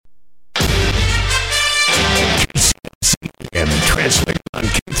Translated on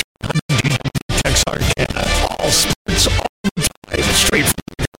Texarkana. All sports, all the time. Straight from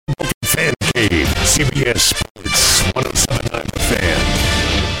the Fan Cave. CBS Sports, 107.9 The Fan.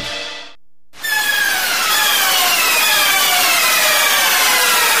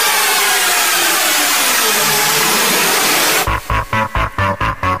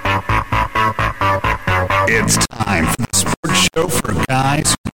 It's time for the sports show for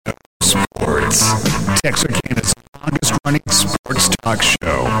guys who know sports. Texarkana's longest-running sports talk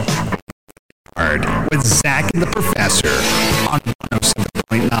show. With Zach and the Professor on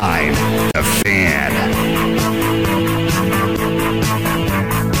 107.9 The Fan.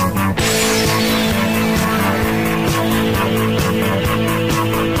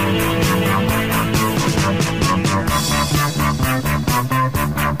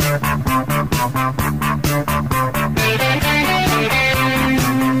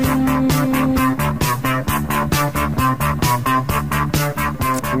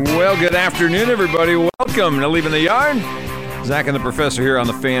 Well, good afternoon, everybody. Welcome to Leaving the Yard. Zach and the Professor here on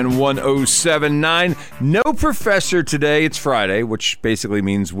the Fan 107.9. No Professor today. It's Friday, which basically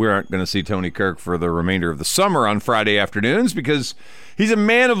means we aren't going to see Tony Kirk for the remainder of the summer on Friday afternoons because he's a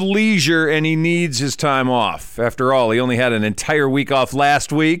man of leisure and he needs his time off. After all, he only had an entire week off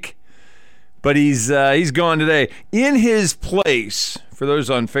last week, but he's gone today. In his place, for those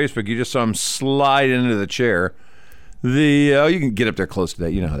on Facebook, you just saw him slide into the chair. You can get up there close to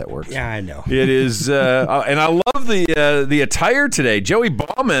that. You know how that works. Yeah, I know. It is, and I love the attire today. Joey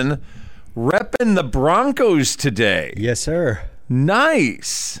Bauman repping the Broncos today. Yes, sir.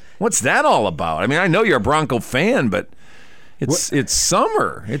 Nice. What's that all about? I mean, I know you're a Bronco fan, but it's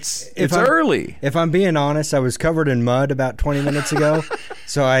summer. It's early. If I'm being honest, I was covered in mud about 20 minutes ago,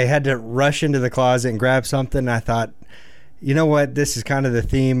 so I had to rush into the closet and grab something. I thought, you know what? This is kind of the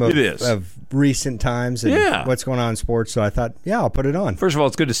theme of recent times and what's going on in sports. So I thought, I'll put it on. First of all,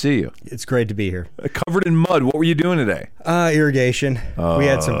 it's good to see you. It's great to be here. Covered in mud. What were you doing today? Irrigation. We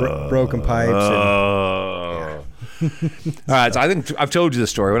had some broken pipes. All right. So I think I've told you the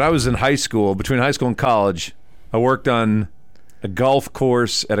story. When I was in high school, between high school and college, I worked on a golf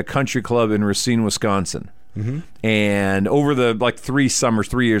course at a country club in Racine, Wisconsin. Mm-hmm. And over the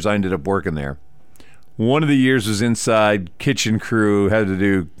 3 years, I ended up working there. One of the years was inside kitchen crew, had to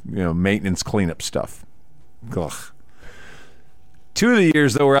do maintenance cleanup stuff. Ugh. 2 of the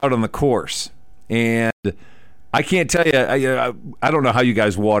years though were out on the course, and I can't tell you. I don't know how you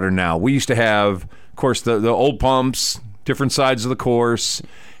guys water now. We used to have, of course, the old pumps, different sides of the course.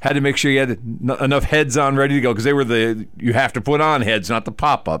 Had to make sure you had enough heads on ready to go because they were you have to put on heads, not the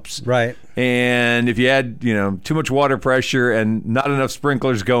pop-ups. Right. And if you had too much water pressure and not enough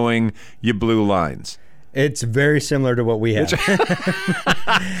sprinklers going, you blew lines. It's very similar to what we have.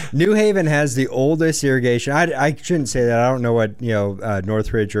 New Haven has the oldest irrigation. I shouldn't say that. I don't know what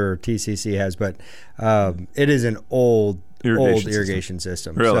Northridge or TCC has, but it is an old irrigation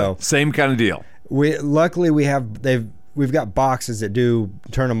system. Really? So same kind of deal. Luckily we've got boxes that do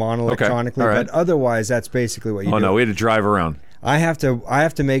turn them on electronically, right. But otherwise that's basically what you do. Oh no, we had to drive around. I have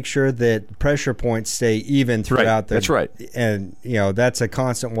to make sure that pressure points stay even throughout That's right. And that's a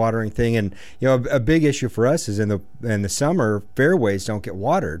constant watering thing. And a big issue for us is in the summer, fairways don't get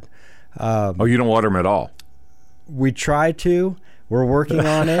watered. You don't water them at all? We try to. We're working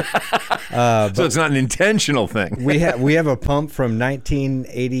on it. So it's not an intentional thing. we have a pump from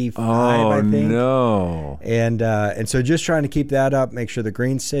 1985, I think. No. And so just trying to keep that up, make sure the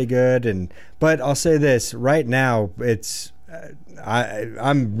greens stay good. But I'll say this right now, it's.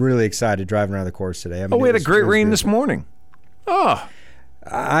 I'm really excited driving around the course today. We had a great rain this morning. Oh.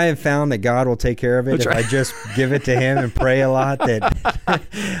 I have found that God will take care of it. I just give it to Him and pray a lot.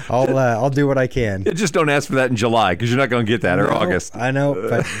 That I'll do what I can. Just don't ask for that in July because you're not going to get that or August. I know,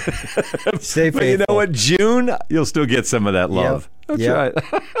 but stay faithful. But you know what? June, you'll still get some of that love. Yep. That's right.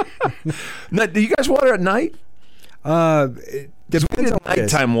 Now, do you guys water at night? We did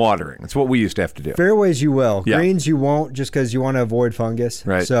nighttime watering. That's what we used to have to do. Fairways you will. Yeah. Greens you won't, just because you want to avoid fungus.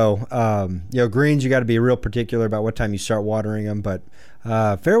 Right. So, greens you got to be real particular about what time you start watering them. But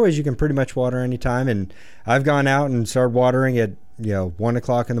fairways you can pretty much water anytime. And I've gone out and started watering at 1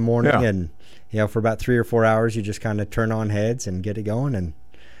 o'clock in the morning, and for about 3 or 4 hours you just kind of turn on heads and get it going, and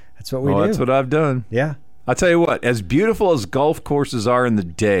that's what we do. That's what I've done. Yeah. I'll tell you what. As beautiful as golf courses are in the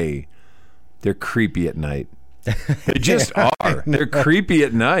day, they're creepy at night. They just are. They're creepy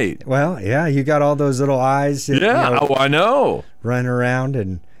at night. Well, yeah, you got all those little eyes. I know. Running around,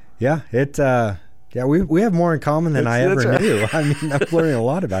 and Yeah, we have more in common than I ever knew. I mean, I'm learning a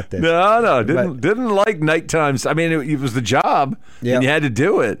lot about this. No, didn't like night times. I mean, it was the job, and you had to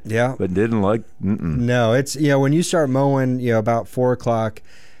do it. Yeah, but didn't like. No, it's when you start mowing, about 4 o'clock.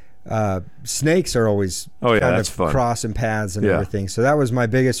 Snakes are always kind of fun. Crossing paths and everything. So that was my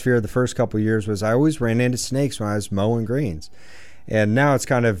biggest fear the first couple of years was I always ran into snakes when I was mowing greens. And now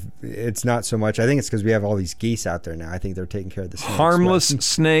it's not so much. I think it's because we have all these geese out there now. I think they're taking care of the snakes. Harmless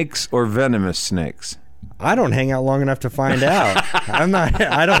snakes or venomous snakes? I don't hang out long enough to find out.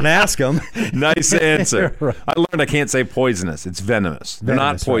 I don't ask them. Nice answer. Right. I learned I can't say poisonous. It's venomous. They're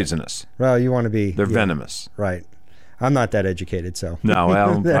not poisonous. Right. Well, you want to be. They're venomous. Right. I'm not that educated, so. No,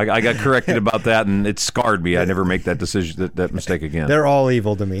 well, I got corrected about that, and it scarred me. I never make that decision, that mistake again. They're all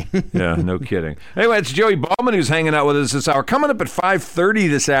evil to me. Yeah, no kidding. Anyway, it's Joey Bauman who's hanging out with us this hour. Coming up at 5:30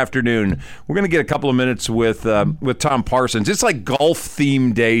 this afternoon, we're going to get a couple of minutes with Tom Parsons. It's like golf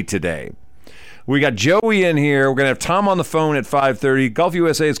theme day today. We got Joey in here. We're going to have Tom on the phone at 5:30. Golf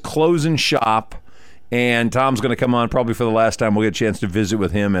USA is closing shop. And Tom's going to come on probably for the last time. We'll get a chance to visit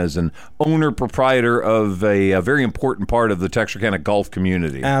with him as an owner-proprietor of a very important part of the Texarkana golf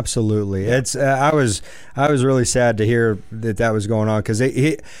community. Absolutely. It's I was really sad to hear that was going on because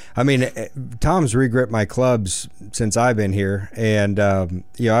Tom's regripped my clubs since I've been here. And,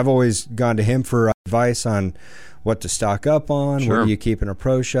 I've always gone to him for advice on what to stock up on, Sure. what do you keep in a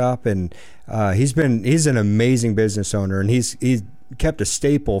pro shop. And he's an amazing business owner, and he's kept a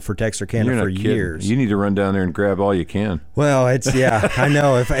staple for Texarkana for years. You need to run down there and grab all you can. Well, I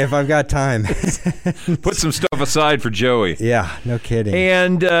know if I've got time. Put some stuff aside for Joey. Yeah, no kidding.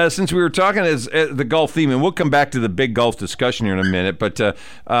 And since we were talking as the golf theme, and we'll come back to the big golf discussion here in a minute, but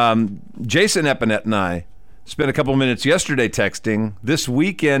Jason Epinette and I spent a couple minutes yesterday texting. This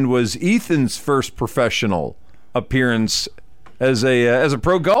weekend was Ethan's first professional appearance as a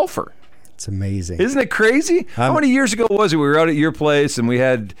pro golfer. It's amazing. Isn't it crazy? How many years ago was it? We were out at your place, and we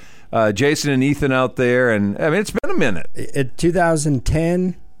had Jason and Ethan out there, and I mean, it's been a minute.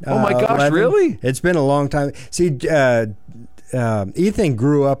 2010. Oh my gosh, 11. really? It's been a long time. See, Ethan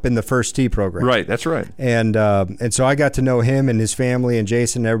grew up in the First Tee program. Right, that's right. And so I got to know him and his family and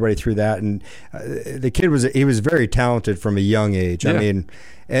Jason and everybody through that. And the kid was very talented from a young age. Yeah. I mean,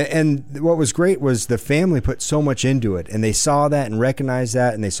 and what was great was the family put so much into it, and they saw that and recognized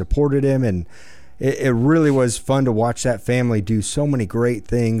that, and they supported him, and it really was fun to watch that family do so many great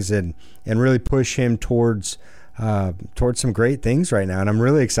things and really push him towards some great things right now. And I'm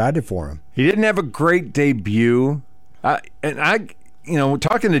really excited for him. He didn't have a great debut.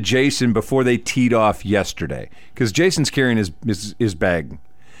 Talking to Jason before they teed off yesterday, because Jason's carrying his bag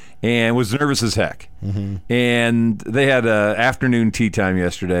and was nervous as heck. Mm-hmm. And they had an afternoon tee time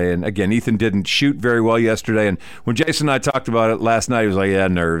yesterday. And again, Ethan didn't shoot very well yesterday. And when Jason and I talked about it last night, he was like, yeah,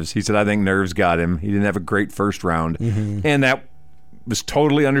 nerves. He said, I think nerves got him. He didn't have a great first round. Mm-hmm. And that was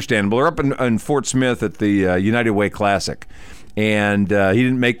totally understandable. They're up in Fort Smith at the United Way Classic. And he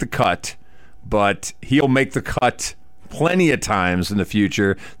didn't make the cut, but he'll make the cut plenty of times in the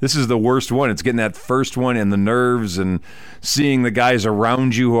future. This is the worst one. It's getting that first one and the nerves and seeing the guys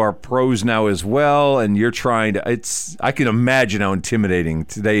around you who are pros now as well, and you're trying to. I can imagine how intimidating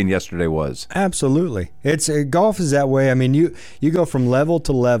today and yesterday was. Absolutely. It's golf is that way. I mean, you go from level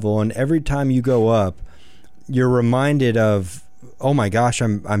to level, and every time you go up, you're reminded of, oh my gosh,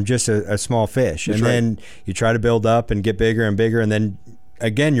 I'm just a small fish. That's and right. Then you try to build up and get bigger and bigger, and then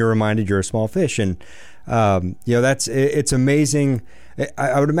again you're reminded you're a small fish. And it's amazing.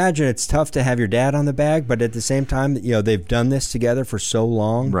 I would imagine it's tough to have your dad on the bag, but at the same time, they've done this together for so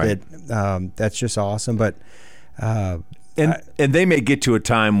long, right, that that's just awesome. But and they may get to a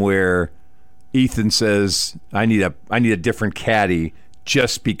time where Ethan says, I need a different caddy,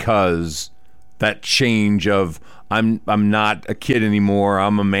 just because that change of I'm not a kid anymore.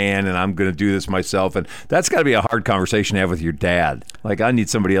 I'm a man, and I'm going to do this myself. And that's got to be a hard conversation to have with your dad. Like, I need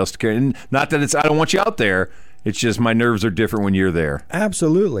somebody else to carry. And not that I don't want you out there. It's just my nerves are different when you're there.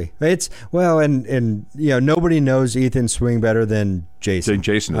 Absolutely. It's and nobody knows Ethan's swing better than Jason.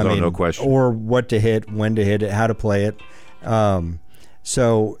 Jason is, no question. Or what to hit, when to hit it, how to play it.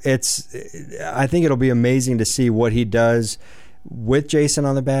 So I think it'll be amazing to see what he does with Jason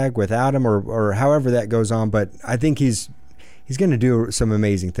on the bag, without him, or however that goes on. But I think he's going to do some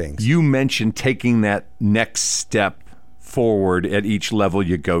amazing things. You mentioned taking that next step forward at each level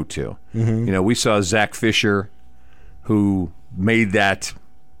you go to. Mm-hmm. We saw Zach Fisher, who made that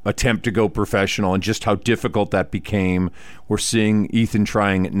attempt to go professional, and just how difficult that became. We're seeing Ethan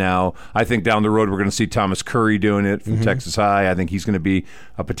trying it now. I think down the road we're going to see Thomas Curry doing it from Texas High. I think he's going to be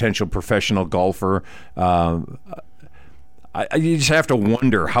a potential professional golfer. you just have to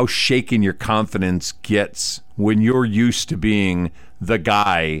wonder how shaken your confidence gets when you're used to being the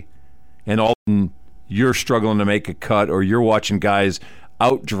guy and all of a sudden you're struggling to make a cut, or you're watching guys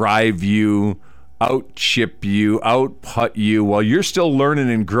outdrive you, out-chip you, out-putt you while you're still learning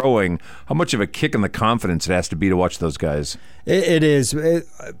and growing. How much of a kick in the confidence it has to be to watch those guys? It is.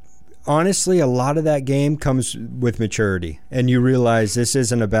 Honestly, a lot of that game comes with maturity, and you realize this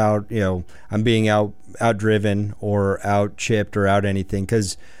isn't about, I'm being outdriven or out-chipped or out anything,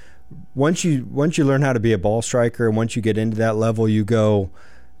 because once you learn how to be a ball striker, and once you get into that level, you go,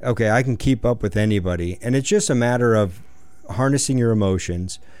 okay, I can keep up with anybody. And it's just a matter of harnessing your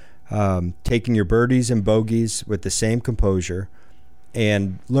emotions, taking your birdies and bogeys with the same composure,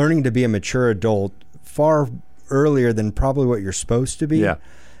 and learning to be a mature adult far earlier than probably what you're supposed to be. Yeah.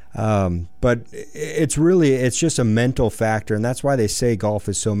 But it's just a mental factor, and that's why they say golf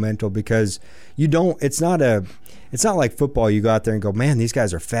is so mental, because it's not like football. You go out there and go, man, these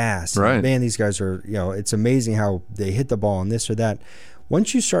guys are fast. Right. Man, these guys are, it's amazing how they hit the ball and this or that.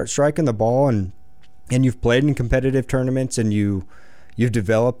 Once you start striking the ball and you've played in competitive tournaments and you've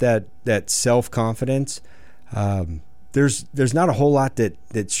developed that self-confidence, there's not a whole lot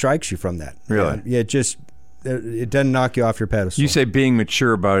that strikes you from that. Really? Yeah, it doesn't knock you off your pedestal. You say being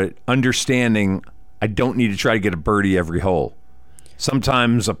mature about it, understanding I don't need to try to get a birdie every hole.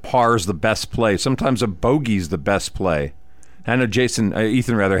 Sometimes a par is the best play. Sometimes a bogey's the best play. I know Ethan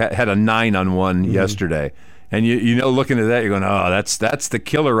had a 9 on one yesterday. And looking at that, you're going, oh, that's the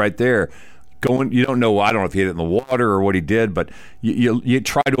killer right there. You don't know. I don't know if he hit it in the water or what he did, but you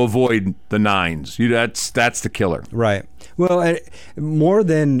try to avoid the 9s. That's the killer. Right. Well, more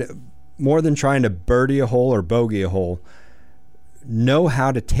than trying to birdie a hole or bogey a hole, know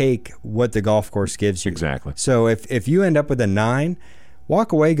how to take what the golf course gives you. Exactly. So if you end up with a 9,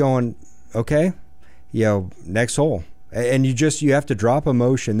 walk away going, okay, next hole, and you have to drop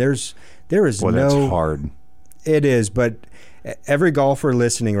emotion. There is that's hard. It is, but every golfer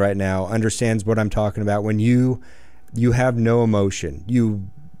listening right now understands what I'm talking about. When you have no emotion, you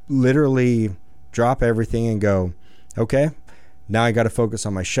literally drop everything and go, okay, now I got to focus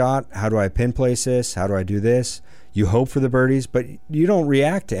on my shot. How do I pin place this? How do I do this? You hope for the birdies, but you don't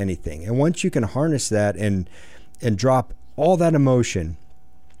react to anything. And once you can harness that and drop all that emotion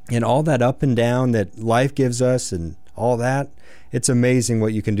and all that up and down that life gives us and all that, it's amazing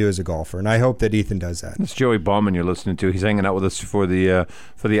what you can do as a golfer, and I hope that Ethan does that. It's Joey Bauman you're listening to. He's hanging out with us for the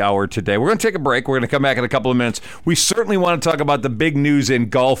hour today. We're going to take a break. We're going to come back in a couple of minutes. We certainly want to talk about the big news in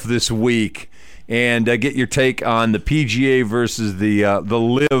golf this week and get your take on the PGA versus the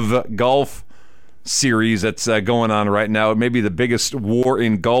LIV Golf Series that's going on right now. It may be the biggest war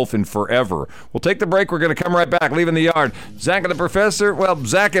in golf in forever. We'll take the break. We're going to come right back. Leaving the Yard. Zach and the Professor. Well,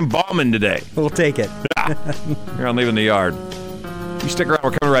 Zach and Bauman today. We'll take it. You're on Leaving the Yard. You stick around.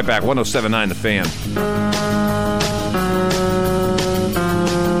 We're coming right back. 107.9 The Fan.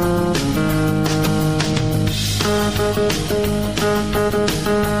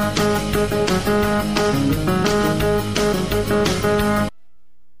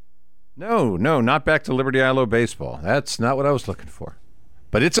 No, not back to Liberty ILO baseball. That's not what I was looking for.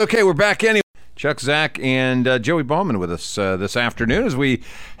 But it's okay. We're back anyway. Chuck, Zach, and Joey Bauman with us this afternoon as we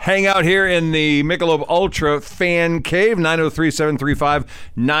hang out here in the Michelob Ultra Fan Cave.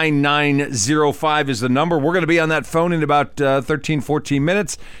 903-735-9905 is the number. We're going to be on that phone in about 13, 14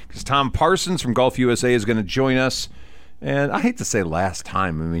 minutes because Tom Parsons from Golf USA is going to join us. And I hate to say last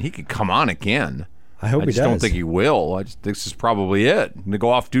time. I mean, he could come on again. I hope he does. I just don't think he will. I just think this is probably it. To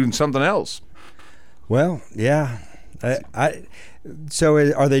go off doing something else. Well, yeah. So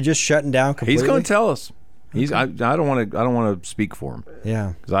are they just shutting down completely? He's going to tell us. I don't want to speak for him.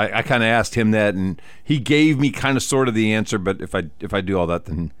 Yeah. Because I kind of asked him that, and he gave me kind of sort of the answer. But if I do all that,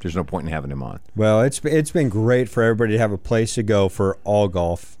 then there's no point in having him on. Well, it's been great for everybody to have a place to go for all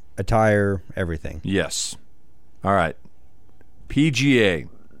golf, attire, everything. Yes. All right. PGA.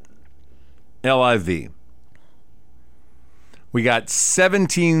 LIV. We got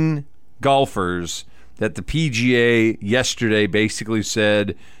 17 golfers that the PGA yesterday basically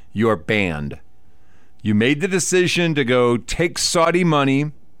said, you are banned. You made the decision to go take Saudi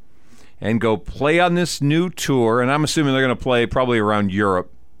money and go play on this new tour, and I'm assuming they're going to play probably around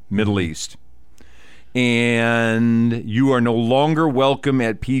Europe, Middle East. And you are no longer welcome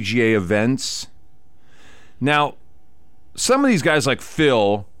at PGA events. Now, some of these guys like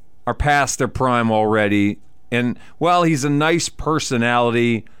Phil are past their prime already, and while he's a nice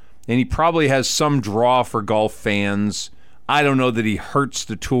personality and he probably has some draw for golf fans, I don't know that he hurts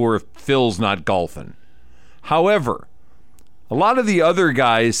the tour if Phil's not golfing. However, a lot of the other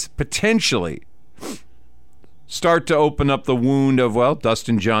guys potentially, start to open up the wound of, well,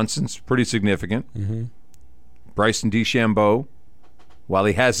 Dustin Johnson's pretty significant. Mm-hmm. Bryson DeChambeau, while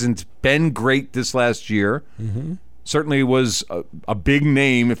he hasn't been great this last year, certainly was a big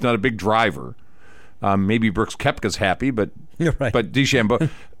name, if not a big driver. Maybe Brooks Koepka's happy, but Right. but DeChambeau,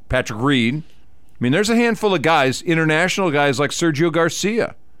 Patrick Reed. I mean, there's a handful of guys, international guys like Sergio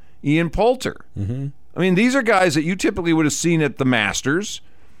Garcia, Ian Poulter. Mm-hmm. I mean, these are guys that you typically would have seen at the Masters,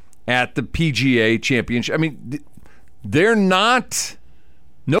 at the PGA Championship. I mean, they're not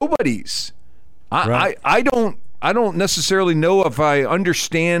nobodies. Right. I don't necessarily know if I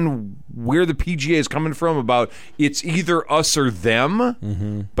understand where the PGA is coming from about it's either us or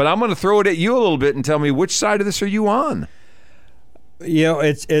them, but I'm going to throw it at you a little bit and tell me, which side of this are you on? You know,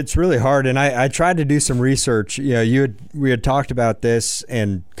 it's really hard, and I tried to do some research. You know, we had talked about this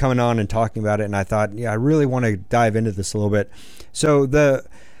and coming on and talking about it, and I thought, I really want to dive into this a little bit. So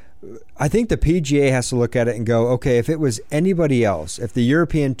I think the PGA has to look at it and go, okay, if it was anybody else, if the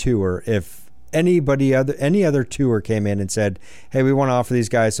European Tour, if any other tour came in and said, hey, we want to offer these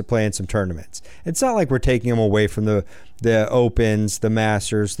guys to play in some tournaments. It's not like we're taking them away from the Opens, the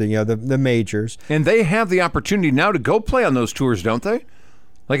Masters, the majors. And they have the opportunity now to go play on those tours, don't they?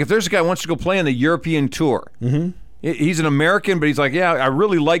 Like if there's a guy who wants to go play on the European Tour, he's an American, but he's like, yeah, I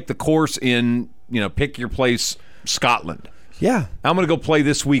really like the course in, pick your place, Scotland. Yeah. I'm going to go play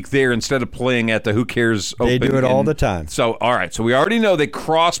this week there instead of playing at the Who Cares Open. They do it all the time. So, all right. So we already know they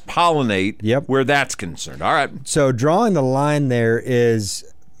cross-pollinate Yep. where that's concerned. All right. So drawing the line there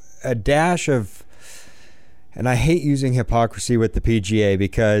is a dash of, and I hate using hypocrisy with the PGA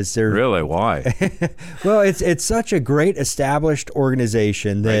because they're Really? Why? well, it's such a great established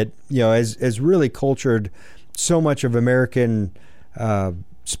organization that has really cultured so much of American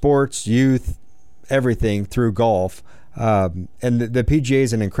sports, youth, everything through golf. And the PGA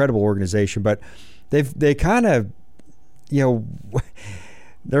is an incredible organization, but they kind of,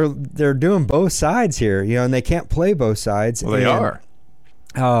 they're doing both sides here, and they can't play both sides. Well, they are.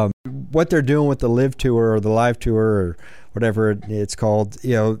 What they're doing with the Live Tour or the Live Tour or whatever it's called,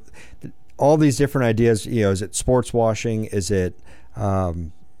 all these different ideas. Is it sports washing? Is it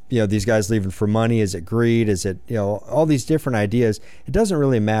these guys leaving for money? Is it greed? Is it all these different ideas? It doesn't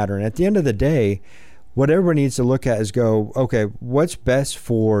really matter. And at the end of the day, what everyone needs to look at is go, okay, what's best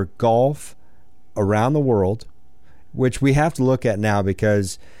for golf around the world, which we have to look at now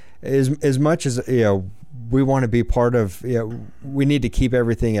because as much as we want to be part of, we need to keep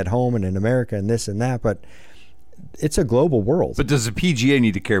everything at home and in America and this and that, but it's a global world. But does the PGA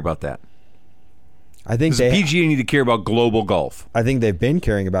need to care about that? I think Does the PGA need to care about global golf? I think they've been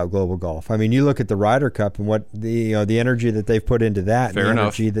caring about global golf. I mean, you look at the Ryder Cup and what the energy that they've put into that, Fair and the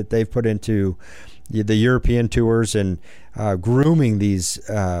enough. energy that they've put into the European tours and grooming these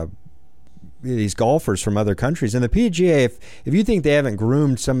golfers from other countries. And the PGA, if you think they haven't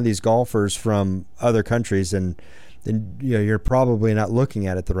groomed some of these golfers from other countries, then you're probably not looking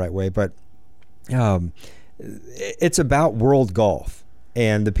at it the right way. But it's about world golf,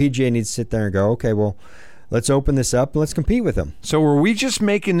 and the PGA needs to sit there and go, okay, well, let's open this up and let's compete with them. So are we just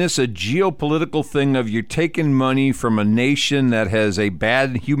making this a geopolitical thing of you're taking money from a nation that has a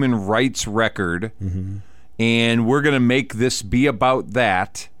bad human rights record, and we're going to make this be about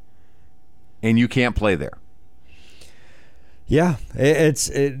that, and you can't play there? Yeah, it's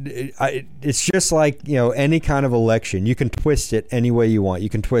just like any kind of election. You can twist it any way you want. You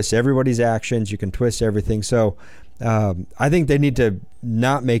can twist everybody's actions. You can twist everything. So I think they need to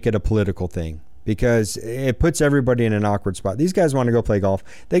not make it a political thing, because it puts everybody in an awkward spot. These guys want to go play golf.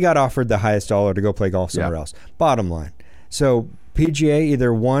 They got offered the highest dollar to go play golf somewhere else. Bottom line. So PGA,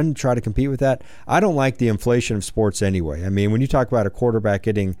 either one, try to compete with that. I don't like the inflation of sports anyway. I mean, when you talk about a quarterback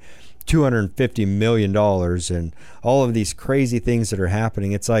getting $250 million and all of these crazy things that are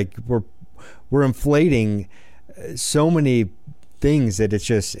happening, it's like we're inflating so many things that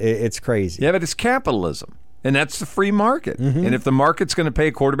it's crazy. Yeah, but it's capitalism. And that's the free market. And if the market's going to pay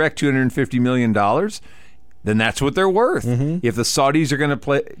a quarterback $250 million, then that's what they're worth. If the Saudis are going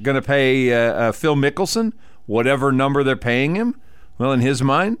to pay Phil Mickelson whatever number they're paying him, well, in his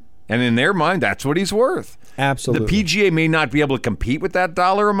mind and in their mind, that's what he's worth. Absolutely. The PGA may not be able to compete with that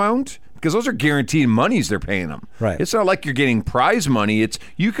dollar amount because those are guaranteed monies they're paying them. Right. It's not like you're getting prize money. It's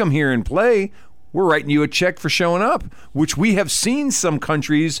you come here and play, we're writing you a check for showing up, which we have seen some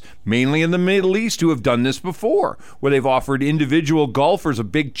countries, mainly in the Middle East, who have done this before, where they've offered individual golfers a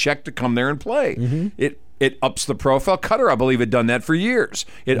big check to come there and play. It ups the profile. Qatar, I believe, had done that for years.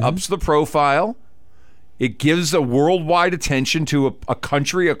 It ups the profile. It gives a worldwide attention to a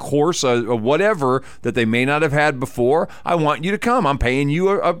country, a course, a whatever that they may not have had before. I want you to come. I'm paying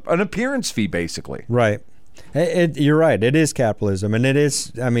you an appearance fee, basically. Right. You're right. It is capitalism, and it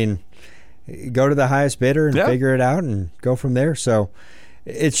is. I mean, go to the highest bidder and figure it out, and go from there. So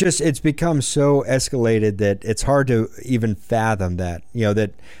it's become so escalated that it's hard to even fathom that.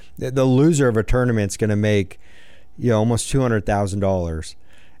 That the loser of a tournament's going to make almost $200,000,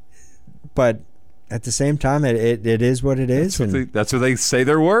 but at the same time, it is what it is. That's what they say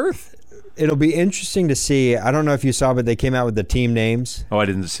they're worth. It'll be interesting to see. I don't know if you saw, but they came out with the team names. Oh, I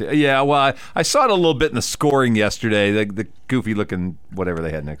didn't see. Yeah, well, I saw it a little bit in the scoring yesterday, the goofy-looking whatever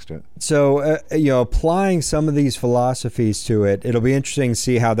they had next to it. So, applying some of these philosophies to it, it'll be interesting to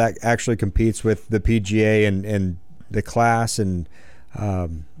see how that actually competes with the PGA and the class and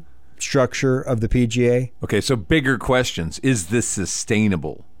structure of the PGA. Okay, so bigger questions. Is this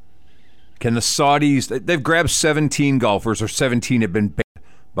sustainable? Can the Saudis, they've grabbed 17 golfers, or 17 have been banned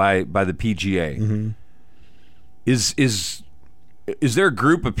by the PGA. Mm-hmm. Is there a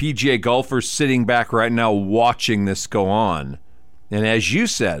group of PGA golfers sitting back right now watching this go on? And as you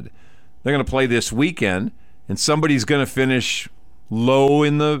said, they're going to play this weekend, and somebody's going to finish low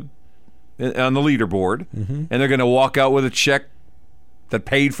on the leaderboard, mm-hmm. and they're going to walk out with a check that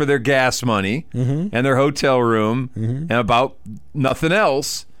paid for their gas money mm-hmm. and their hotel room mm-hmm. and about nothing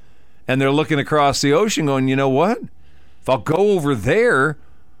else. And they're looking across the ocean going, you know what? If I'll go over there,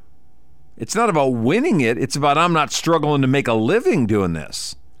 it's not about winning it. It's about I'm not struggling to make a living doing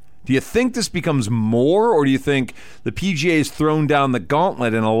this. Do you think this becomes more, or do you think the PGA has thrown down the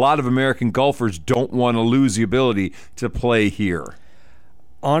gauntlet and a lot of American golfers don't want to lose the ability to play here?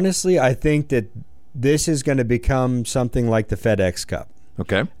 Honestly, I think that this is going to become something like the FedEx Cup.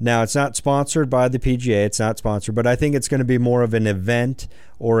 Okay. Now, it's not sponsored by the PGA. It's not sponsored, but I think it's going to be more of an event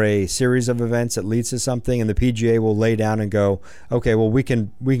or a series of events that leads to something, and the PGA will lay down and go, okay, well, we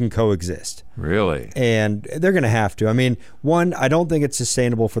can coexist. Really? And they're going to have to. I mean, one, I don't think it's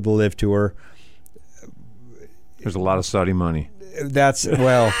sustainable for the LIV Tour. There's a lot of Saudi money. There's a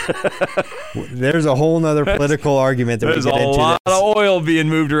whole nother political argument that There's we get into. There's a lot of oil being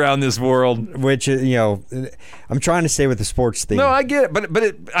moved around this world. Which, I'm trying to stay with the sports theme. No, I get it.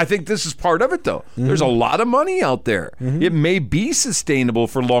 But I think this is part of it, though. Mm-hmm. There's a lot of money out there. Mm-hmm. It may be sustainable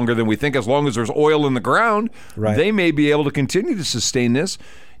for longer than we think. As long as there's oil in the ground, right. They may be able to continue to sustain this.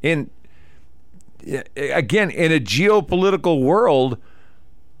 And, again, in a geopolitical world,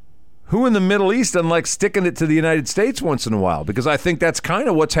 who in the Middle East doesn't like sticking it to the United States once in a while? Because I think that's kind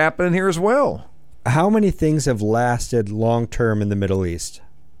of what's happening here as well. How many things have lasted long-term in the Middle East?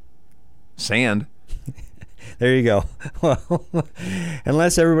 Sand. There you go. Well,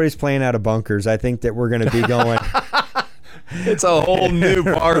 unless everybody's playing out of bunkers, I think that we're going to be going. It's a whole new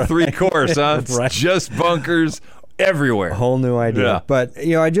par 3 course, huh? It's right. Just bunkers everywhere. A whole new idea. Yeah. But,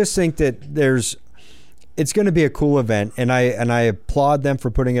 I just think that it's going to be a cool event, and I applaud them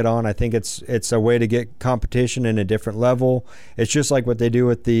for putting it on. I think it's a way to get competition in a different level. It's just like what they do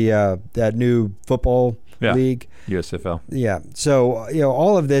with the that new football league, USFL. Yeah. So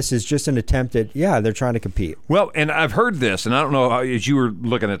all of this is just an attempt at they're trying to compete. Well, and I've heard this, and I don't know how, as you were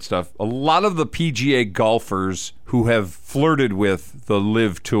looking at stuff, a lot of the PGA golfers who have flirted with the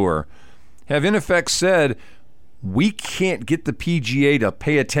LIV Tour have in effect said, we can't get the PGA to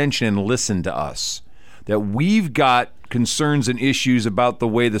pay attention and listen to us. That we've got concerns and issues about the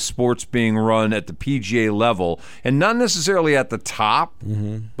way the sport's being run at the PGA level, and not necessarily at the top,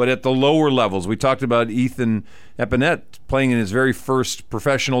 mm-hmm. but at the lower levels. We talked about Ethan Epinette playing in his very first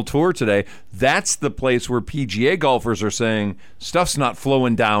professional tour today. That's the place where PGA golfers are saying stuff's not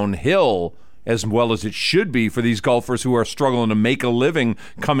flowing downhill as well as it should be for these golfers who are struggling to make a living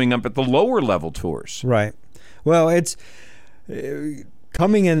coming up at the lower level tours. Right. Well, it's...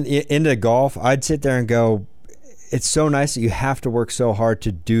 coming into golf, I'd sit there and go, it's so nice that you have to work so hard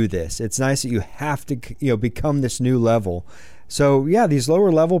to do this. It's nice that you have to become this new level. So, these lower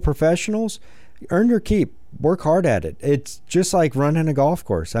level professionals, earn your keep. Work hard at it. It's just like running a golf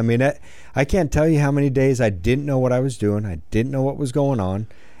course. I mean, I can't tell you how many days I didn't know what I was doing. I didn't know what was going on,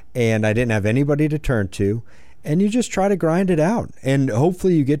 and I didn't have anybody to turn to. And you just try to grind it out. And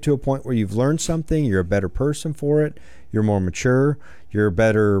hopefully you get to a point where you've learned something, you're a better person for it, you're more mature, you're a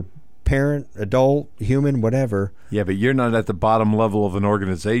better parent, adult, human, whatever. Yeah, but you're not at the bottom level of an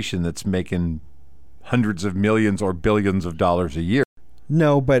organization that's making hundreds of millions or billions of dollars a year.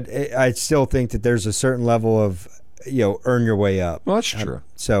 No, but I still think that there's a certain level of, earn your way up. Well, that's true.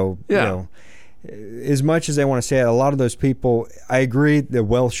 So, as much as they want to say it, a lot of those people, I agree the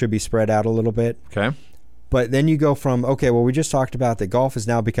wealth should be spread out a little bit. Okay. But then you go from, we just talked about that golf has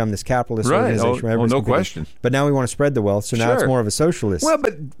now become this capitalist organization. Right, no question. But now we want to spread the wealth, so now it's more of a socialist. Well,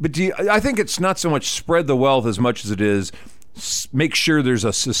 but I think it's not so much spread the wealth as much as it is make sure there's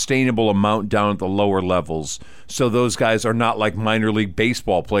a sustainable amount down at the lower levels, so those guys are not like minor league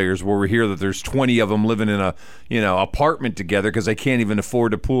baseball players where we hear that there's 20 of them living in a apartment together because they can't even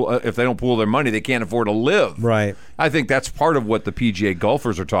afford to pool. If they don't pool their money, they can't afford to live. Right. I think that's part of what the PGA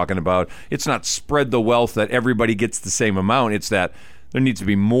golfers are talking about. It's not spread the wealth that everybody gets the same amount. It's that there needs to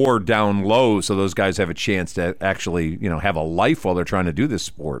be more down low so those guys have a chance to actually, have a life while they're trying to do this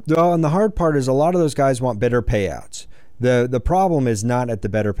sport. Well, and the hard part is a lot of those guys want better payouts. The problem is not at the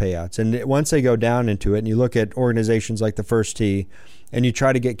better payouts. And once they go down into it, and you look at organizations like the First Tee, and you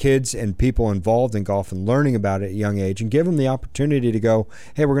try to get kids and people involved in golf and learning about it at a young age and give them the opportunity to go,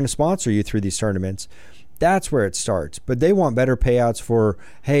 hey, we're going to sponsor you through these tournaments. That's where it starts. But they want better payouts for,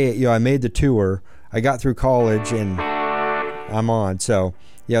 hey, I made the tour, I got through college, and I'm on. So,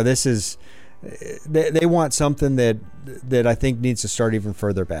 this is, they want something that I think needs to start even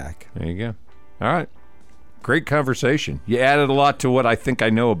further back. There you go. All right. Great conversation. You added a lot to what I think I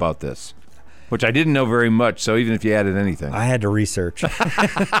know about this, which I didn't know very much, so even if you added anything. I had to research.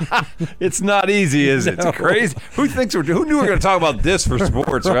 It's not easy, is it? No. It's crazy. Who knew we were going to talk about this for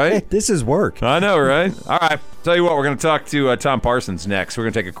sports, right? This is work. I know, right? All right. Tell you what, we're going to talk to Tom Parsons next. We're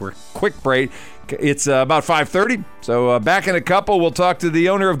going to take a quick break. It's about 5:30, so back in a couple. We'll talk to the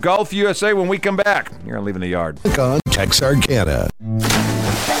owner of Golf USA when we come back. You're on Leaving the Yard. On Texarkana.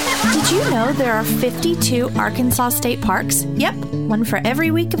 Did you know there are 52 Arkansas state parks? Yep, one for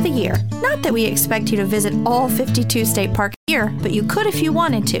every week of the year. Not that we expect you to visit all 52 state parks here, but you could if you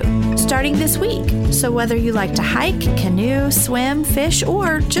wanted to, starting this week. So whether you like to hike, canoe, swim, fish,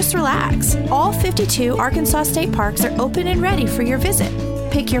 or just relax, all 52 Arkansas state parks are open and ready for your visit.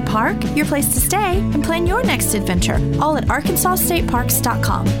 Pick your park, your place to stay, and plan your next adventure, all at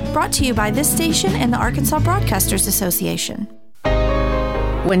arkansasstateparks.com. Brought to you by this station and the Arkansas Broadcasters Association.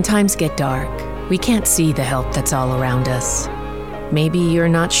 When times get dark, we can't see the help that's all around us. Maybe you're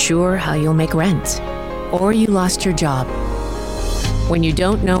not sure how you'll make rent, or you lost your job. When you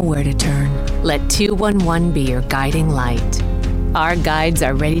don't know where to turn, let 211 be your guiding light. Our guides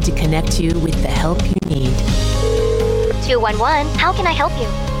are ready to connect you with the help you need. 211, how can I help you?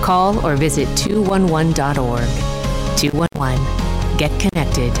 Call or visit 211.org. 211. Get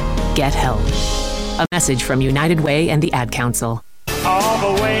connected. Get help. A message from United Way and the Ad Council.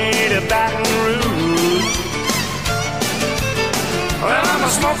 All the way to Baton Rouge. Well, I'm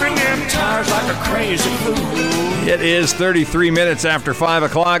smoking them tires like a crazy fool. It is 33 minutes after 5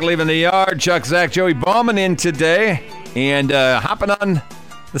 o'clock, Leaving the Yard. Chuck, Zach, Joey Bauman in today. And hopping on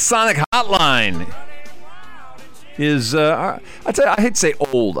the Sonic Hotline is, I tell you, I hate to say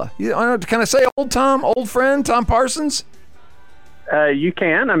old. Can I say old, Tom? Old friend, Tom Parsons? You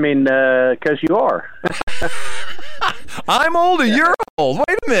can. I mean, because you are. I'm older. You're old.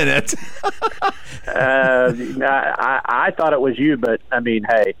 Wait a minute. I thought it was you, but I mean,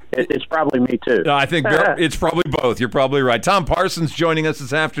 hey, it's probably me too. No, I think it's probably both. You're probably right. Tom Parsons joining us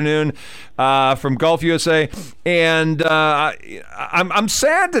this afternoon from Golf USA, and I'm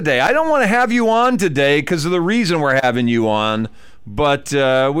sad today. I don't want to have you on today because of the reason we're having you on. But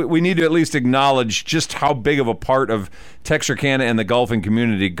we need to at least acknowledge just how big of a part of Texarkana and the golfing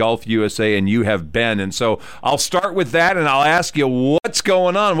community Golf USA and you have been. And so I'll start with that, and I'll ask you, what's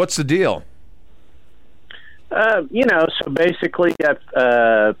going on? What's the deal? So basically I've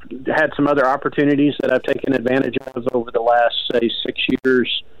had some other opportunities that I've taken advantage of over the last, say, 6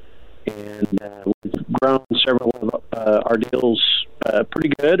 years. And we've grown several of our deals pretty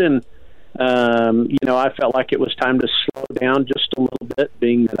good. And I felt like it was time to slow down just a little bit,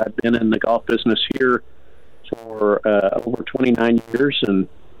 being that I've been in the golf business here for over 29 years. And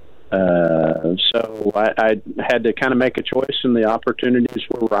so I had to kind of make a choice, and the opportunities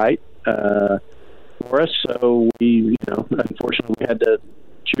were right for us. So we, unfortunately, we had to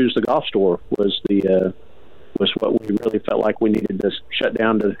choose the golf store was what we really felt like we needed to shut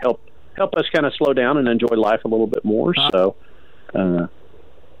down to help us kind of slow down and enjoy life a little bit more. So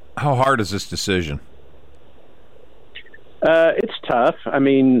how hard is this decision? It's tough. I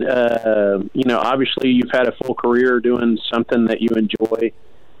mean, obviously you've had a full career doing something that you enjoy.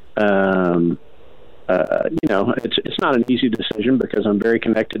 It's not an easy decision because I'm very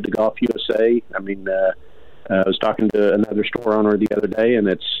connected to Golf USA. I mean, I was talking to another store owner the other day, and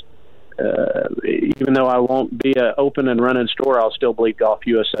it's even though I won't be an open and running store, I'll still bleed Golf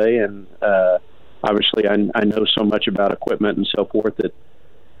USA. And obviously I know so much about equipment and so forth that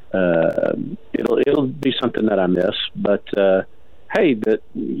it'll be something that I miss, but hey,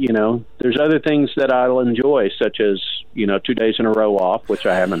 there's other things that I'll enjoy, such as 2 days in a row off, which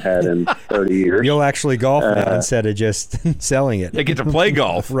I haven't had in 30 years. You'll actually golf now instead of just selling it. They get to play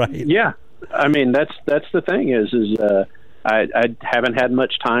golf, right? Yeah, I mean that's the thing is I haven't had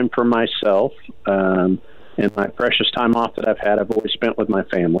much time for myself, and my precious time off that I've had, I've always spent with my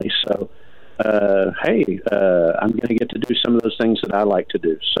family. So, I'm going to get to do some of those things that I like to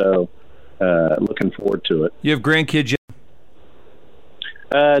do. So, looking forward to it. You have grandkids yet?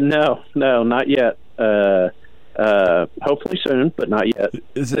 No, not yet. Hopefully soon, but not yet.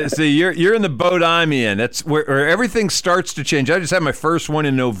 See, you're in the boat I'm in. That's where everything starts to change. I just had my first one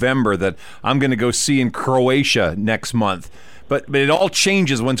in November that I'm going to go see in Croatia next month. But it all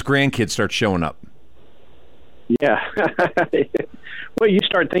changes once grandkids start showing up. Yeah. Well, you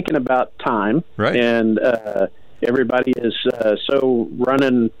start thinking about time, right? And everybody is so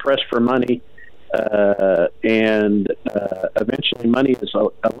running pressed for money. And eventually money is a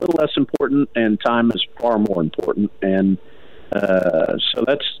little less important and time is far more important. And so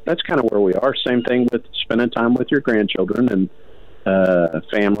that's kind of where we are. Same thing with spending time with your grandchildren and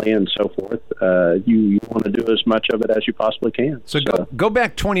family and so forth. You want to do as much of it as you possibly can. So go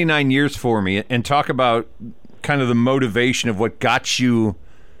back 29 years for me and talk about kind of the motivation of what got you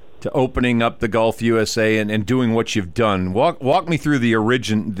to opening up the Golf USA and doing what you've done. Walk me through the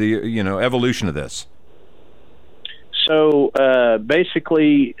evolution of this. So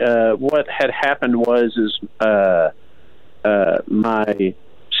basically, what had happened was my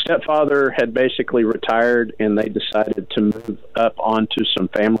stepfather had basically retired, and they decided to move up onto some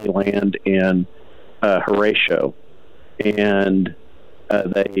family land in Horatio, and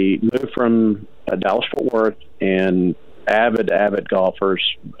they moved from Dallas-Fort Worth, and avid golfers,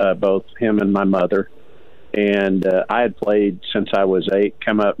 both him and my mother. And I had played since I was 8,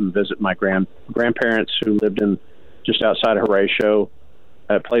 come up and visit my grandparents who lived in just outside of Horatio.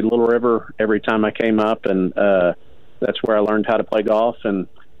 I played Little River every time I came up, and that's where I learned how to play golf. And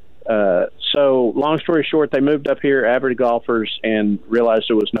so long story short, they moved up here, avid golfers, and realized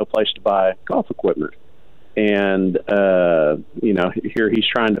there was no place to buy golf equipment. And, here he's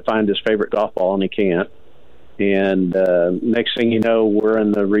trying to find his favorite golf ball, and he can't. And next thing you know, we're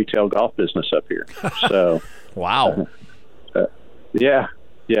in the retail golf business up here. So, wow. Yeah.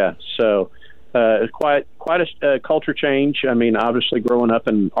 So, quite a culture change. I mean, obviously, growing up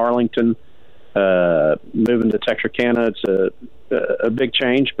in Arlington, moving to Texarkana, it's a big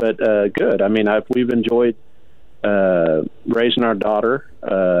change, but good. I mean, we've enjoyed raising our daughter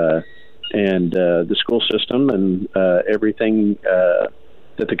and the school system and everything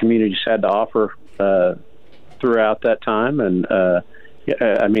that the community's had to offer throughout that time. And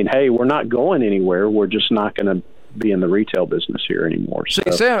I mean, hey, we're not going anywhere. We're just not going to be in the retail business here anymore. So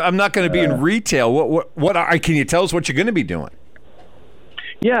you say I'm not going to be in retail. What can you tell us what you're going to be doing?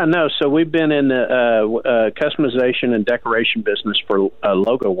 Yeah, no. So we've been in the customization and decoration business for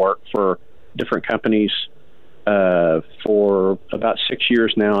logo work for different companies for about 6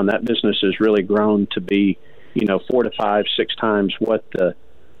 years now, and that business has really grown to be, 4 to 5, 6 times what the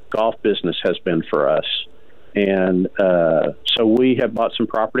golf business has been for us. And so we have bought some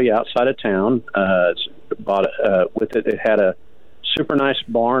property outside of town. With it, it had a super nice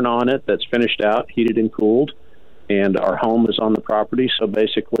barn on it that's finished out, heated and cooled, and our home is on the property. So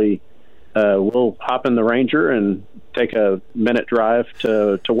basically, we'll hop in the Ranger and take a minute drive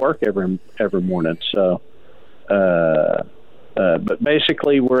to work every morning. So, but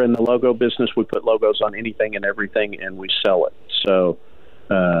basically, we're in the logo business. We put logos on anything and everything, and we sell it. So.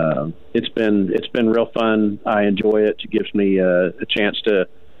 It's been real fun. I enjoy it. It gives me a chance to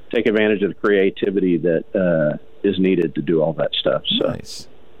take advantage of the creativity that is needed to do all that stuff. So. Nice.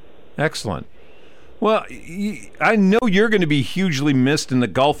 Excellent. Well, I know you're going to be hugely missed in the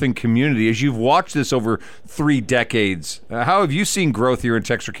golfing community as you've watched this over 3 decades. How have you seen growth here in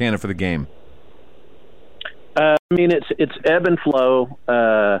Texarkana for the game? I mean, it's ebb and flow.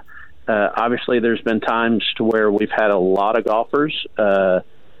 Obviously, there's been times to where we've had a lot of golfers.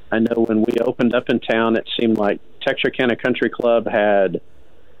 I know when we opened up in town, it seemed like Texarkana Country Club had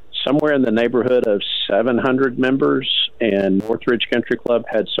somewhere in the neighborhood of 700 members, and Northridge Country Club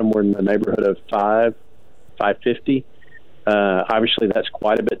had somewhere in the neighborhood of 550. Obviously, that's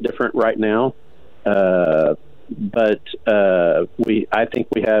quite a bit different right now. But I think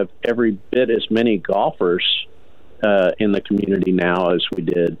we have every bit as many golfers in the community now as we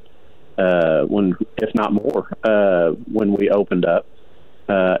did if not more, when we opened up.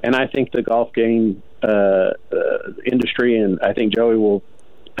 And I think the golf game industry, and I think Joey will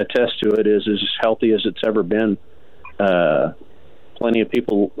attest to it, is as healthy as it's ever been. Plenty of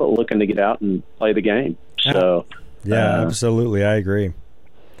people looking to get out and play the game. So, yeah, absolutely, I agree.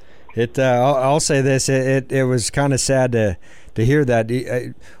 I'll say this: it was kind of sad to hear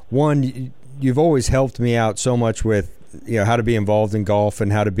that. One, you've always helped me out so much with how to be involved in golf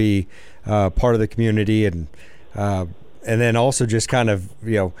and how to be part of the community, and then also just kind of,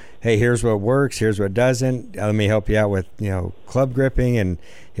 hey, here's what works, here's what doesn't. Let me help you out with, club gripping. And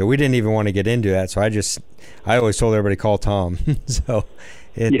we didn't even want to get into that. So I always told everybody, call Tom. So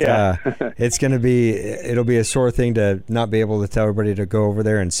it's going to it'll be a sore thing to not be able to tell everybody to go over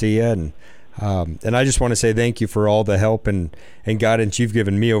there and see you. And I just want to say thank you for all the help and guidance you've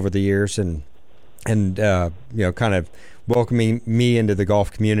given me over the years and kind of welcoming me into the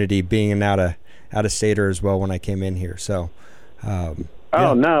golf community, being an out-of-stater as well when I came in here. So,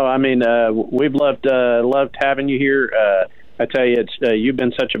 Oh no, I mean we've loved having you here. I tell you, you've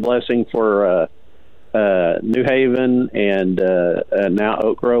been such a blessing for New Haven and now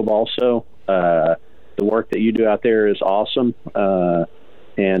Oak Grove also. The work that you do out there is awesome,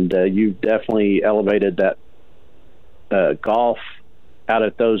 and you've definitely elevated that golf out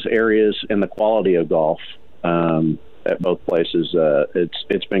at those areas and the quality of golf at both places.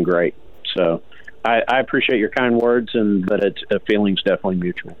 It's been great. So I appreciate your kind words, but it's feeling's definitely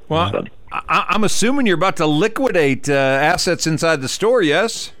mutual. Well, so. I'm assuming you're about to liquidate assets inside the store,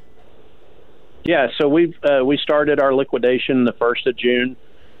 yes? Yeah, so we started our liquidation the 1st of June.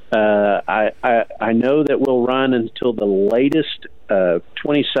 I know that we'll run until the latest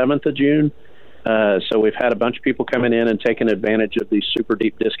 27th of June. So we've had a bunch of people coming in and taking advantage of these super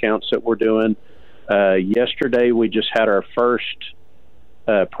deep discounts that we're doing. Yesterday we just had our first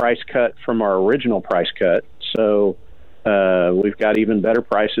price cut from our original price cut. So we've got even better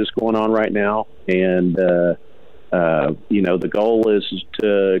prices going on right now. And, the goal is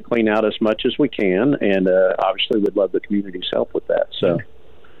to clean out as much as we can. And obviously we'd love the community's help with that. So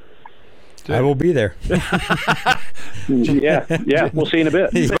I will be there. Yeah. We'll see you in a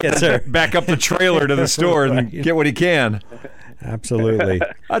bit. Yes, sir. Back up the trailer to the store and get what he can. Absolutely.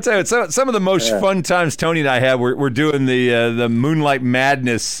 I'll tell you, some of the most fun times Tony and I had were doing the Moonlight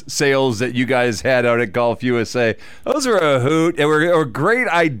Madness sales that you guys had out at Golf USA. Those were a hoot. They were a great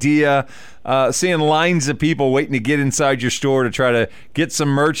idea. Seeing lines of people waiting to get inside your store to try to get some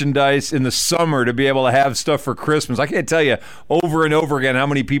merchandise in the summer to be able to have stuff for Christmas. I can't tell you over and over again how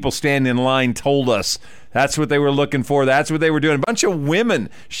many people standing in line told us that's what they were looking for. That's what they were doing. A bunch of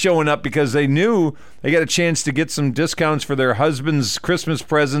women showing up because they knew they got a chance to get some discounts for their husband's Christmas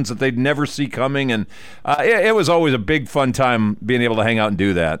presents that they'd never see coming. And it was always a big fun time being able to hang out and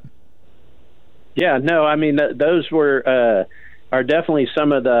do that. Yeah, no, I mean, those are definitely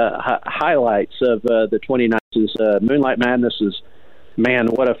some of the highlights of the 29th. Moonlight Madness is, man,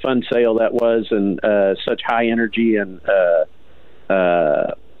 what a fun sale that was, and such high energy and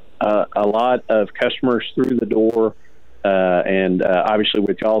a lot of customers through the door, and obviously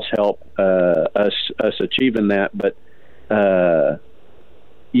with y'all's help, us achieving that. But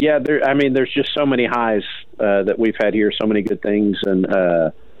there's just so many highs that we've had here, so many good things, and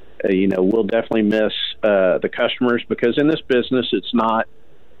we'll definitely miss the customers, because in this business, it's not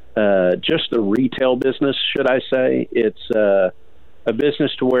just the retail business, should I say. It's a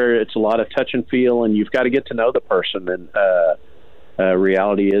business to where it's a lot of touch and feel, and you've got to get to know the person. And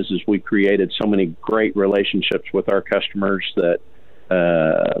reality is we created so many great relationships with our customers that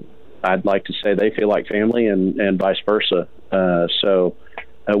I'd like to say they feel like family, and vice versa. So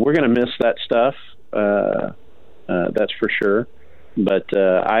we're going to miss that stuff. That's for sure. But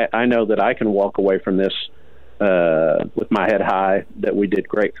I know that I can walk away from this with my head high, that we did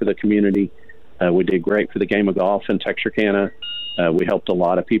great for the community. We did great for the game of golf in Texarkana. We helped a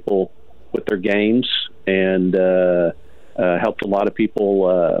lot of people with their games, and helped a lot of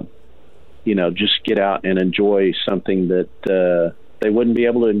people, just get out and enjoy something that they wouldn't be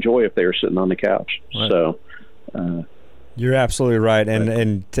able to enjoy if they were sitting on the couch. Right. So you're absolutely right.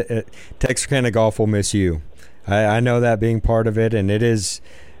 And Texarkana Golf will miss you. I know that, being part of it, and it is,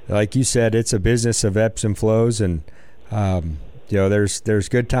 like you said, it's a business of ebbs and flows, and there's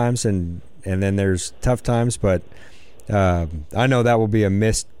good times and then there's tough times, but I know that will be a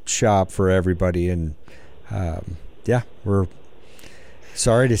missed shop for everybody, and we're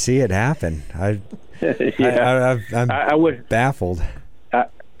sorry to see it happen. I'm baffled.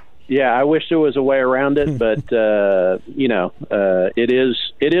 I wish there was a way around it, but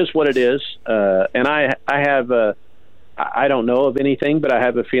it is what it is. And I don't know of anything, but I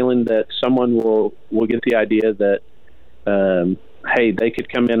have a feeling that someone will get the idea that, hey, they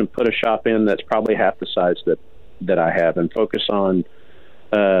could come in and put a shop in that's probably half the size that I have, and focus on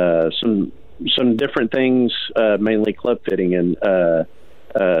some different things, mainly club fitting, and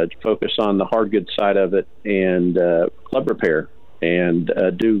focus on the hard goods side of it, and club repair. and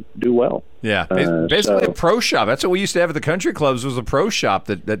do well. Yeah, basically a pro shop. That's what we used to have at the country clubs. Was a pro shop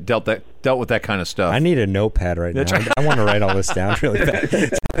that dealt with that kind of stuff. I need a notepad right now. I want to write all this down really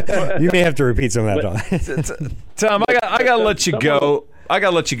fast. You may have to repeat some of that, Tom. I got to let you go.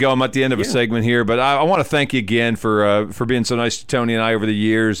 I'm at the end of a segment here, but I want to thank you again for being so nice to Tony and I over the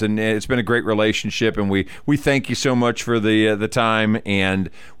years, and it's been a great relationship. And we thank you so much for the time,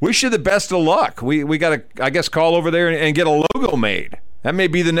 and wish you the best of luck. We got to, I guess, call over there and get a logo made. That may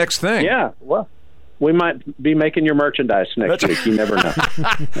be the next thing. Yeah, well, we might be making your merchandise next week. You never know.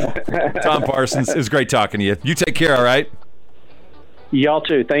 Tom Parsons, it was great talking to you. You take care, all right? Y'all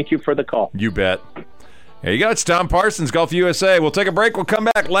too. Thank you for the call. You bet. There you go. It's Tom Parsons, Golf USA. We'll take a break. We'll come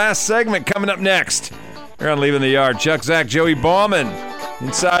back. Last segment coming up next. We're on Leaving the Yard. Chuck, Zach, Joey Bauman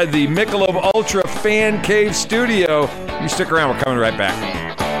inside the Michelob Ultra Fan Cave studio. You stick around. We're coming right back.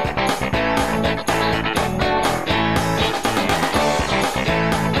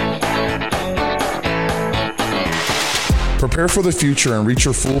 Prepare for the future and reach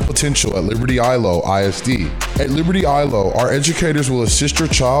your full potential at Liberty ILO ISD. At Liberty ILO, our educators will assist your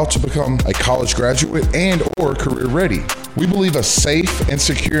child to become a college graduate and or career ready. We believe a safe and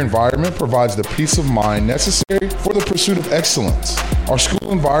secure environment provides the peace of mind necessary for the pursuit of excellence. Our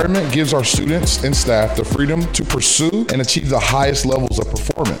school environment gives our students and staff the freedom to pursue and achieve the highest levels of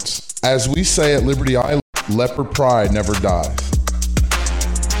performance. As we say at Liberty ILO, leopard pride never dies.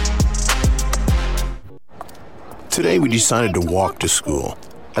 Today we decided to walk to school.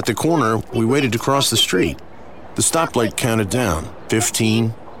 At the corner, we waited to cross the street. The stoplight counted down.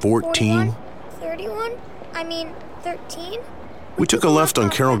 15, 14. 31? 13? We took a left on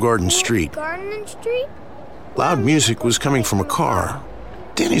Carroll Garden Street. Loud music was coming from a car.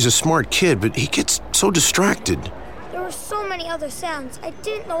 Danny's a smart kid, but he gets so distracted. There were so many other sounds, I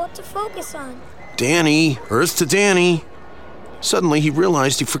didn't know what to focus on. Danny, Earth to Danny. Suddenly he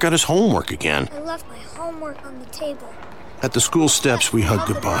realized he forgot his homework again. I left my homework on the table. At the school steps, we hugged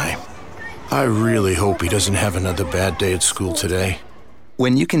goodbye. I really hope he doesn't have another bad day at school today.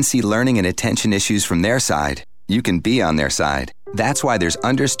 When you can see learning and attention issues from their side, you can be on their side. That's why there's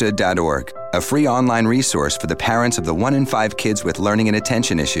Understood.org, a free online resource for the parents of the 1 in 5 kids with learning and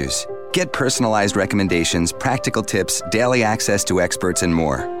attention issues. Get personalized recommendations, practical tips, daily access to experts, and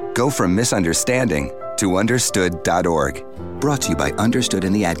more. Go from misunderstanding to Understood.org. Brought to you by Understood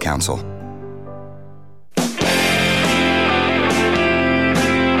and the Ad Council.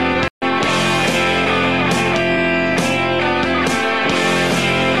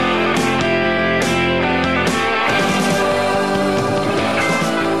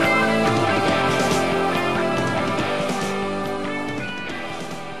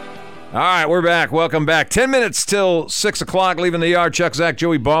 All right, we're back. Welcome back. 10 minutes till 6 o'clock, Leaving the Yard. Chuck, Zach,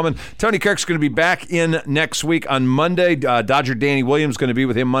 Joey Bauman. Tony Kirk's going to be back in next week on Monday. Dodger Danny Williams going to be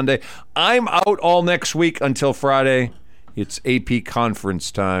with him Monday. I'm out all next week until Friday. It's AP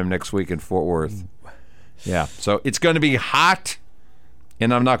conference time next week in Fort Worth. Yeah, so it's going to be hot,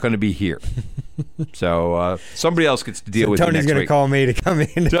 and I'm not going to be here. So somebody else gets to deal with Tony's it next week. Tony's going to call me to come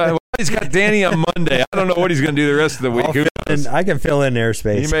in. He's got Danny on Monday. I don't know what he's going to do the rest of the week. I can fill in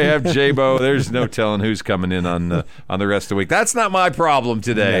airspace. He may have J-Bo. There's no telling who's coming in on the rest of the week. That's not my problem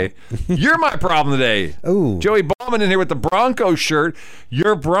today. No. You're my problem today. Ooh. Joey Bauman in here with the Broncos shirt.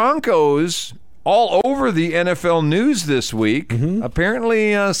 Your Broncos all over the NFL news this week. Mm-hmm.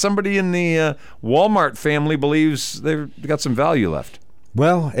 Apparently, somebody in the Walmart family believes they've got some value left.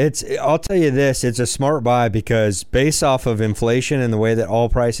 Well, I'll tell you this, it's a smart buy because based off of inflation and the way that all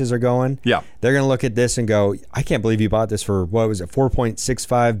prices are going, yeah, they're going to look at this and go, I can't believe you bought this for, what was it,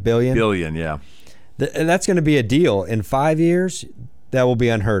 $4.65 billion? Billion, yeah. And that's going to be a deal. In 5 years, that will be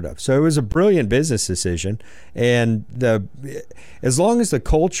unheard of. So it was a brilliant business decision. And as long as the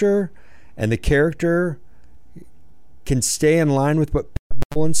culture and the character can stay in line with what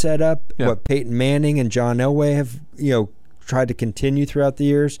Bowlen set up, what Peyton Manning and John Elway have, tried to continue throughout the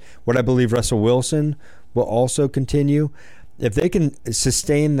years, what I believe Russell Wilson will also continue. If they can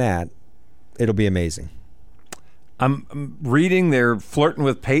sustain that, it'll be amazing. I'm reading they're flirting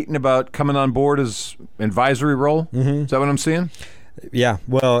with Peyton about coming on board as advisory role. Mm-hmm. Is that what I'm seeing? Yeah.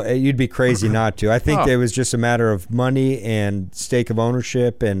 Well, you'd be crazy not to. I think it was just a matter of money and stake of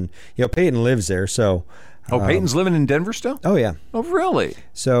ownership, and Peyton lives there, so. Peyton's living in Denver still? Oh yeah. Oh really?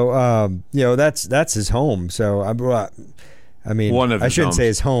 So that's his home. So I mean, I shouldn't say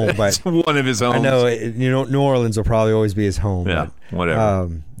his home, but it's one of his homes. I know, New Orleans will probably always be his home. Yeah, but,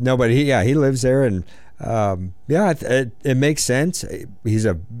 whatever. No, but he lives there, and it makes sense. He's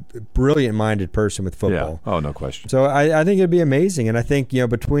a brilliant-minded person with football. Yeah. Oh, no question. So I think it'd be amazing, and I think I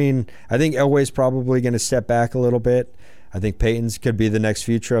think Elway's probably going to step back a little bit. I think Peyton's could be the next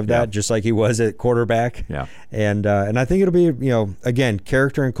future of that, just like he was at quarterback. Yeah. And I think it'll be, again,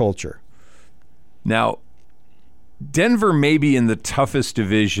 character and culture. Now, Denver may be in the toughest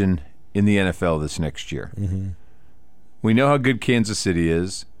division in the NFL this next year. Mm-hmm. We know how good Kansas City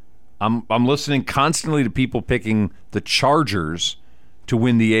is. I'm listening constantly to people picking the Chargers to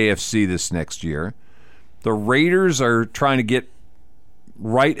win the AFC this next year. The Raiders are trying to get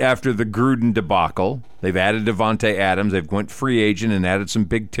right after the Gruden debacle. They've added Devontae Adams. They've went free agent and added some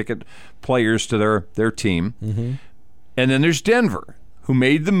big-ticket players to their team. Mm-hmm. And then there's Denver, who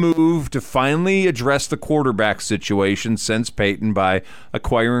made the move to finally address the quarterback situation since Peyton by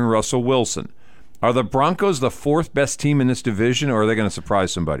acquiring Russell Wilson. Are the Broncos the fourth best team in this division, or are they going to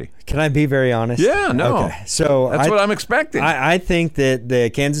surprise somebody? Can I be very honest? Yeah, no. Okay. So that's what I'm expecting. I think that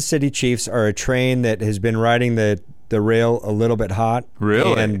the Kansas City Chiefs are a train that has been riding the rail a little bit hot.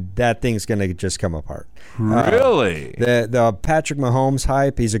 Really? And that thing's going to just come apart. Really? The Patrick Mahomes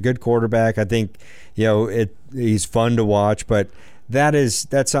hype, he's a good quarterback. I think, he's fun to watch, but that's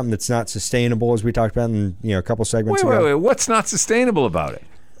something that's not sustainable, as we talked about in a couple segments ago. Wait. What's not sustainable about it?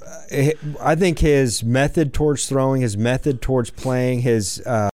 I think his method towards throwing, his method towards playing, his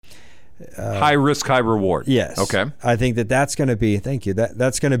high risk, high reward. Yes. Okay. I think that's going to be. Thank you.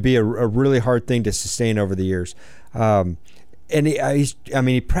 That's going to be a really hard thing to sustain over the years. And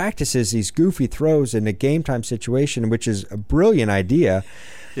he practices these goofy throws in a game time situation, which is a brilliant idea.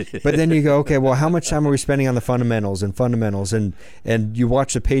 But then you go, okay, well, how much time are we spending on the fundamentals? And you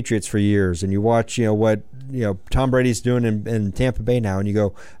watch the Patriots for years, and you watch what Tom Brady's doing in Tampa Bay now, and you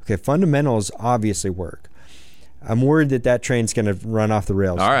go, okay, fundamentals obviously work. I'm worried that train's going to run off the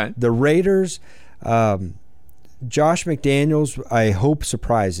rails. All right. The Raiders, Josh McDaniels, I hope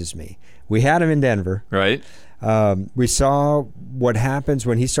surprises me. We had him in Denver. Right. We saw what happens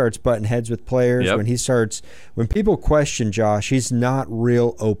when he starts butting heads with players. Yep. When people question Josh, he's not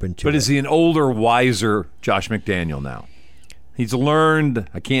real open to it. But is he an older, wiser Josh McDaniel now? He's learned,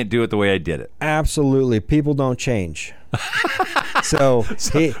 I can't do it the way I did it. Absolutely. People don't change. So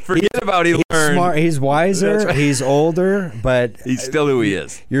forget about he he's learned. Smart, he's wiser, right. He's older, but he's still who he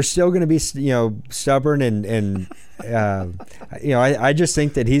is. You're still going to be, stubborn and I just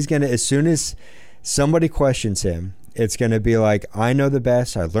think that he's going to, as soon as somebody questions him, it's going to be like, I know the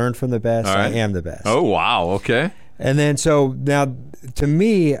best, I learned from the best, right. I am the best. Oh, wow, okay. And then now, to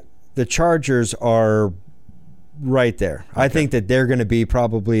me, the Chargers are right there. Okay. I think that they're going to be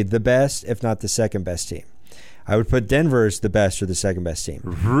probably the best, if not the second best team. I would put Denver as the best or the second best team.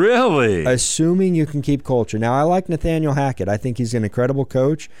 Really? Assuming you can keep culture. Now, I like Nathaniel Hackett. I think he's an incredible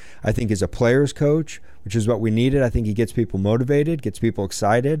coach. I think he's a player's coach, which is what we needed. I think he gets people motivated, gets people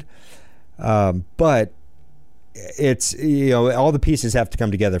excited. But it's, all the pieces have to come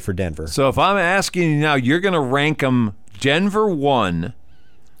together for Denver. So if I'm asking you now, you're going to rank them Denver 1,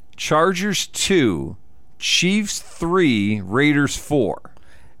 Chargers 2, Chiefs 3, Raiders 4.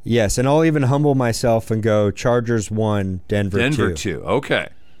 Yes, and I'll even humble myself and go Chargers 1, Denver 2. Okay.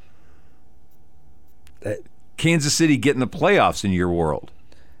 Kansas City getting the playoffs in your world.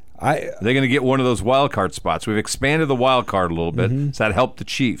 They're going to get one of those wild card spots. We've expanded the wild card a little bit. Mm-hmm. Does that help the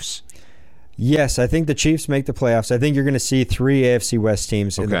Chiefs? Yes, I think the Chiefs make the playoffs. I think you're going to see 3 AFC West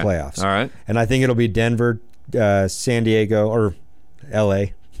teams in the playoffs. All right. And I think it'll be Denver, San Diego, or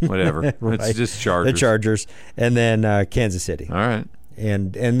L.A. Whatever. Right. It's just Chargers. The Chargers. And then Kansas City. All right.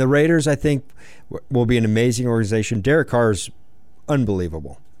 And the Raiders, I think, will be an amazing organization. Derek Carr's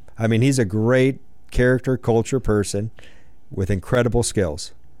unbelievable. I mean, he's a great character, culture person with incredible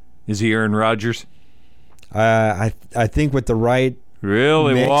skills. Is he Aaron Rodgers? I think with the right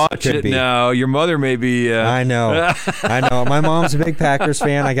really mix, watch it now. Your mother may be. I know. My mom's a big Packers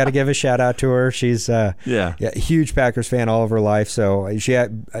fan. I got to give a shout out to her. She's a huge Packers fan all of her life. So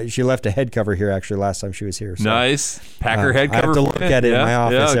she left a head cover here actually last time she was here. So, nice Packer head cover. I have to look at it in my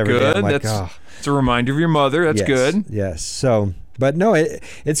office every day. I'm like, it's a reminder of your mother. That's good. Yes. So. But no,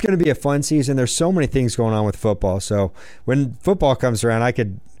 it's going to be a fun season. There's so many things going on with football. So when football comes around,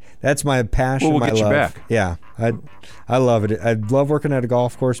 that's my passion, we'll my get love. You back. Yeah, I love it. I love working at a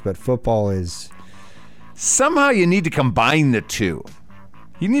golf course, but football is... Somehow you need to combine the two.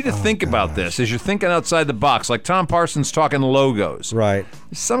 You need to think about this as you're thinking outside the box, like Tom Parsons talking logos. Right.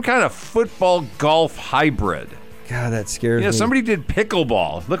 Some kind of football-golf hybrid. God, that scares me. Somebody did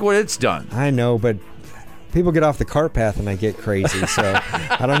pickleball. Look what it's done. I know, but... people get off the cart path and I get crazy, so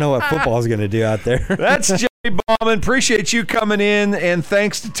I don't know what football is going to do out there. That's Bauman, appreciate you coming in, and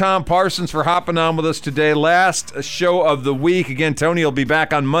thanks to Tom Parsons for hopping on with us today. Last show of the week. Again, Tony will be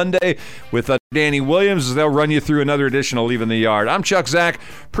back on Monday with Danny Williams as they'll run you through another edition of Leaving the Yard. I'm Chuck Zach.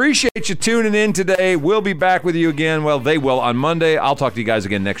 Appreciate you tuning in today. We'll be back with you again. Well, they will on Monday. I'll talk to you guys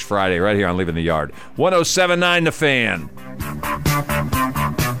again next Friday right here on Leaving the Yard. 107.9 The Fan.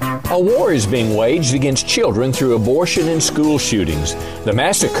 A war is being waged against children through abortion and school shootings. The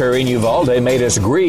massacre in Uvalde made us grieve